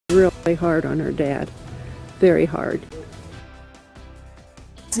really hard on her dad. Very hard.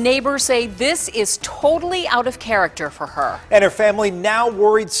 Neighbors say this is totally out of character for her. And her family now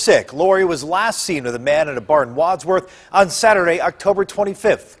worried sick. Lorrie was last seen with a man at a bar in Wadsworth on Saturday, October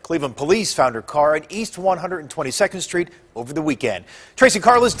 25th. Cleveland police found her car on East 122nd Street over the weekend. Tracy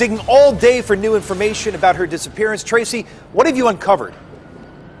Carlos digging all day for new information about her disappearance. Tracy, what have you uncovered?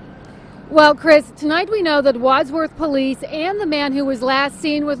 Well, Chris, tonight we know that Wadsworth police and the man who was last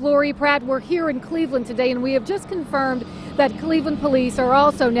seen with Lorrie Pratt were here in Cleveland today, and we have just confirmed that Cleveland police are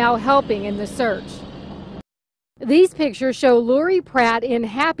also now helping in the search. These pictures show Lorrie Pratt in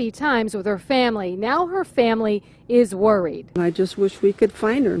happy times with her family. Now her family is worried. I just wish we could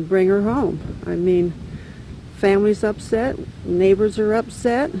find her and bring her home. I mean, family's upset, neighbors are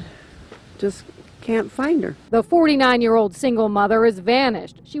upset, just can't find her. The 49-year-old single mother has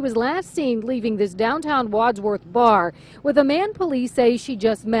vanished. She was last seen leaving this downtown Wadsworth bar with a man police say she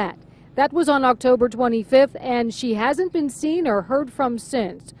just met. That was on October 25th, and she hasn't been seen or heard from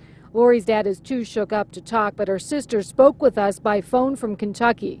since. Lorrie's dad is too shook up to talk, but her sister spoke with us by phone from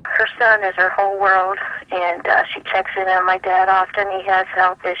Kentucky. Her son is her whole world, and she checks in on my dad often. He has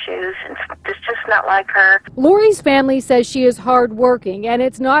health issues, and it's just not like her. Lorrie's family says she is hardworking, and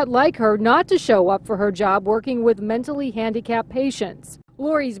it's not like her not to show up for her job working with mentally handicapped patients.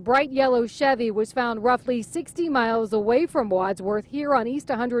 Lorrie's bright yellow Chevy was found roughly 60 miles away from Wadsworth here on East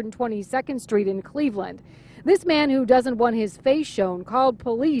 122nd Street in Cleveland. This man, who doesn't want his face shown, called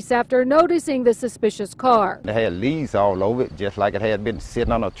police after noticing the suspicious car. It had leaves all over it, just like it had been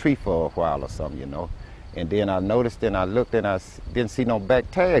sitting on a tree for a while or something, you know. And then I noticed and I looked and I didn't see no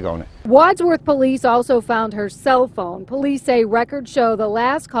back tag on it. Wadsworth police also found her cell phone. Police say records show the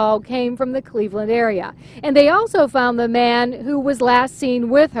last call came from the Cleveland area. And they also found the man who was last seen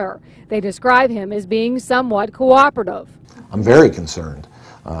with her. They describe him as being somewhat cooperative. I'm very concerned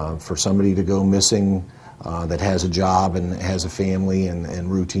for somebody to go missing that has a job and has a family and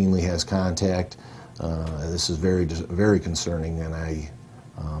routinely has contact. This is very concerning, and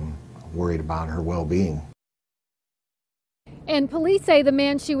I'm worried about her well-being. And police say the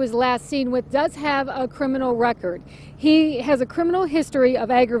man she was last seen with does have a criminal record. He has a criminal history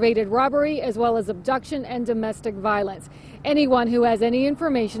of aggravated robbery as well as abduction and domestic violence. Anyone who has any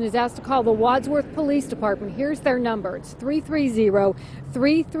information is asked to call the Wadsworth Police Department. Here's their number. It's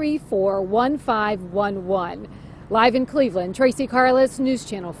 330-334-1511. Live in Cleveland, Tracy Carlos, News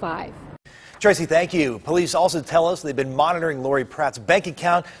Channel 5. Tracy, thank you. Police also tell us they've been monitoring Lorrie Pratt's bank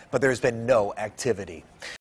account, but there's been no activity.